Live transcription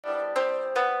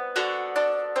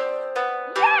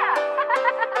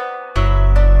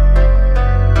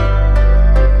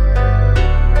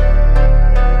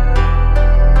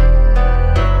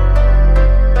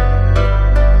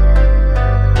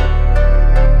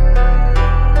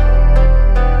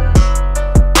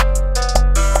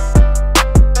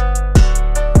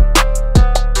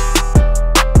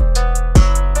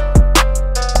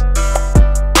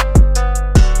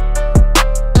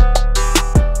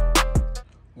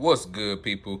What's good,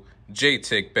 people?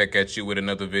 J-Tech back at you with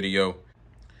another video.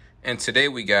 And today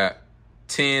we got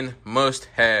 10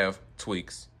 must-have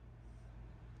tweaks.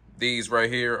 These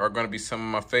right here are going to be some of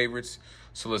my favorites,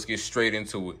 so let's get straight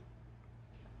into it.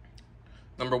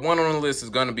 Number one on the list is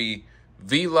going to be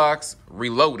Velox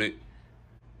Reloaded.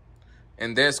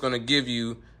 And that's going to give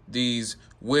you these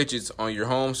widgets on your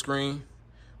home screen,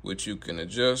 which you can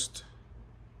adjust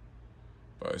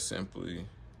by simply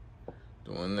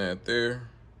doing that there.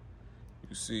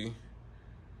 You see,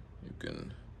 you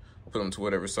can put them to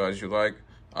whatever size you like.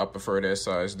 I prefer that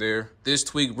size there. This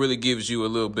tweak really gives you a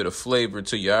little bit of flavor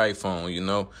to your iPhone, you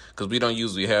know, because we don't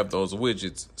usually have those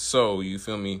widgets. So, you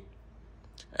feel me?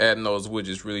 Adding those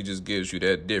widgets really just gives you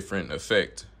that different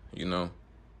effect, you know.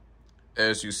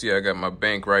 As you see, I got my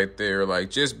bank right there. Like,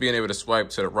 just being able to swipe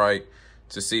to the right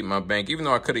to see my bank, even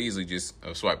though I could have easily just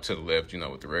swiped to the left, you know,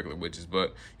 with the regular widgets.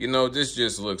 But, you know, this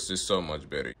just looks just so much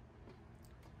better.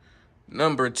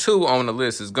 Number two on the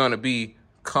list is going to be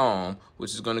Kalm,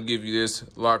 which is going to give you this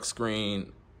lock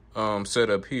screen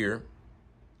setup here.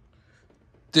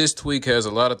 This tweak has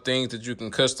a lot of things that you can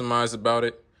customize about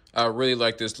it. I really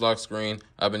like this lock screen.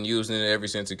 I've been using it ever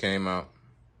since it came out.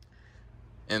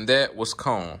 And that was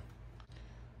Kalm.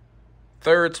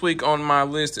 Third tweak on my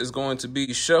list is going to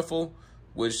be Shuffle,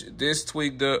 which this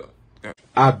tweak does.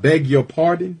 I beg your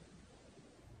pardon?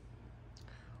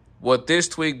 What this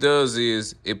tweak does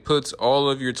is it puts all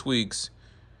of your tweaks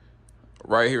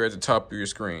right here at the top of your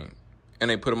screen, and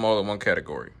they put them all in one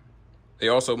category. They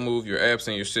also move your apps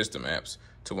and your system apps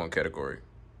to one category.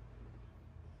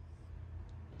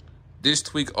 This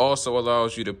tweak also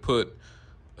allows you to put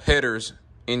headers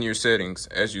in your settings.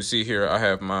 As you see here, I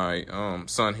have my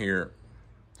son here,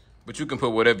 but you can put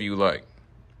whatever you like,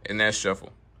 and that's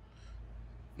Shuffle.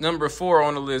 Number four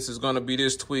on the list is going to be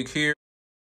this tweak here,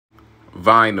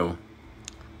 Vinyl.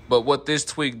 But what this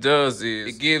tweak does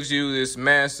is it gives you this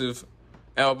massive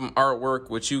album artwork,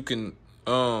 which you can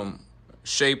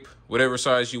shape whatever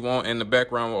size you want, and the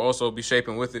background will also be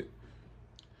shaping with it.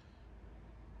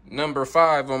 Number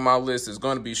five on my list is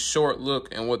going to be Shortlook,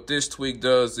 and what this tweak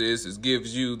does is it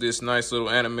gives you this nice little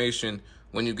animation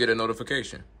when you get a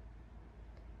notification.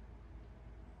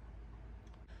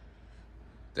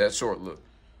 That's Shortlook.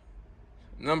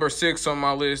 Number six on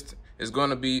my list is going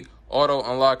to be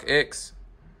AutoUnlockx.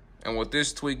 And what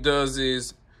this tweak does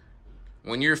is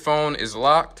when your phone is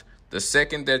locked, the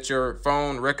second that your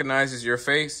phone recognizes your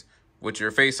face with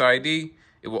your Face ID,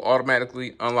 it will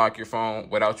automatically unlock your phone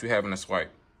without you having to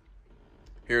swipe.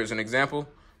 Here's an example.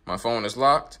 My phone is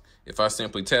locked. If I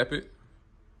simply tap it,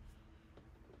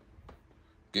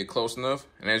 get close enough,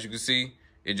 and as you can see,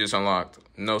 it just unlocked.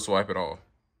 No swipe at all.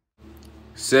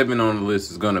 7 on the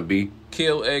list is going to be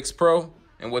Kill X Pro.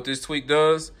 And what this tweak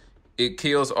does, it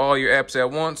kills all your apps at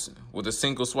once with a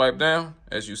single swipe down.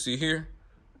 As you see here,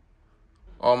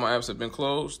 all my apps have been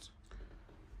closed.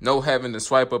 No having to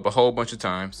swipe up a whole bunch of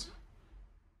times.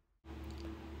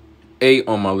 8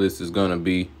 on my list is going to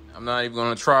be, I'm not even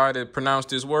going to try to pronounce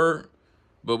this word,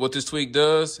 but what this tweak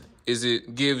does is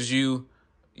it gives you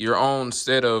your own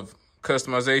set of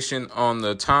customization on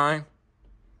the time.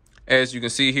 As you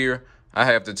can see here, I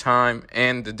have the time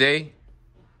and the day,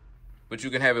 but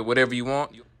you can have it whatever you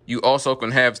want. You also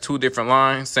can have 2 different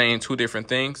lines saying 2 different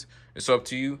things. It's up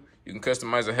to you. You can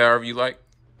customize it however you like,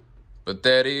 but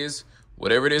that is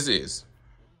whatever it is.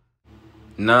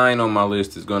 9 on my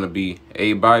list is going to be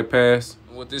a bypass.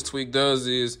 What this tweak does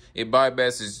is it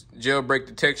bypasses jailbreak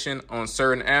detection on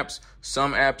certain apps.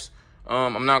 Some apps,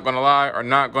 I'm not going to lie, are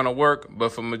not going to work,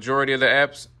 but for majority of the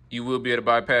apps, you will be able to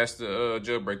bypass the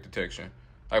jailbreak detection.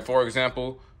 Like, for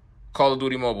example, Call of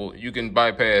Duty Mobile, you can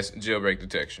bypass jailbreak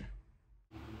detection.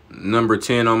 Number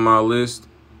 10 on my list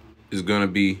is going to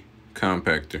be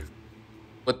Compactor.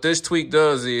 What this tweak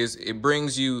does is it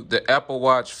brings you the Apple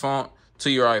Watch font to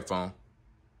your iPhone.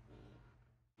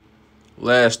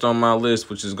 Last on my list,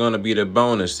 which is going to be the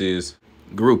bonus, is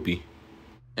Grupi.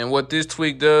 And what this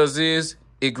tweak does is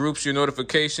it groups your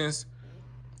notifications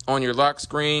on your lock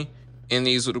screen in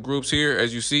these little groups here.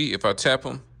 As you see, if I tap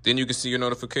them, then you can see your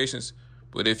notifications.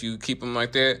 But if you keep them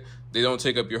like that, they don't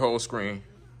take up your whole screen.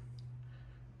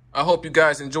 I hope you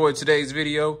guys enjoyed today's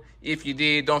video. If you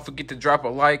did, don't forget to drop a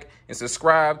like and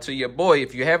subscribe to your boy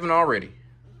if you haven't already.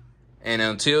 And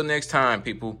until next time,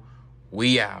 people,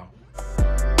 we out.